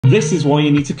This is why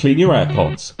you need to clean your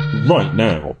AirPods right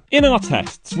now. In our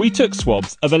tests, we took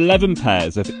swabs of 11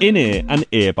 pairs of in-ear and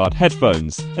earbud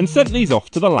headphones and sent these off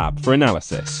to the lab for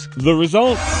analysis. The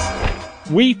results?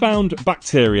 We found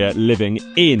bacteria living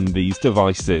in these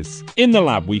devices. In the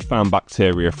lab, we found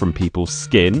bacteria from people's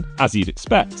skin, as you'd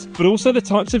expect, but also the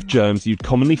types of germs you'd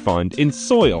commonly find in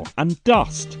soil and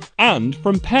dust, and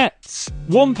from pets.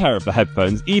 One pair of the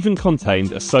headphones even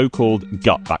contained a so-called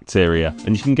gut bacteria,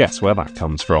 and you can guess where that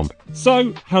comes from.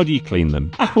 So, how do you clean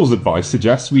them? Apple's advice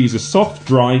suggests we use a soft,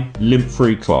 dry,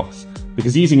 lint-free cloth,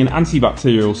 because using an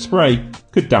antibacterial spray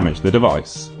could damage the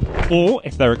device. Or,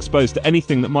 if they're exposed to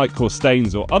anything that might cause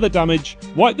stains or other damage,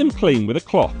 wipe them clean with a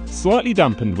cloth, slightly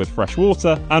dampened with fresh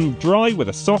water, and dry with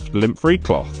a soft, lint-free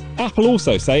cloth. Apple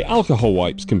also say alcohol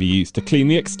wipes can be used to clean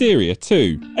the exterior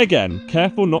too. Again,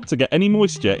 careful not to get any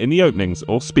moisture in the openings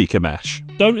or speaker mesh.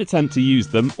 Don't attempt to use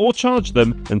them or charge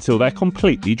them until they're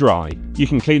completely dry. You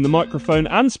can clean the microphone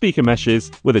and speaker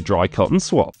meshes with a dry cotton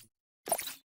swab.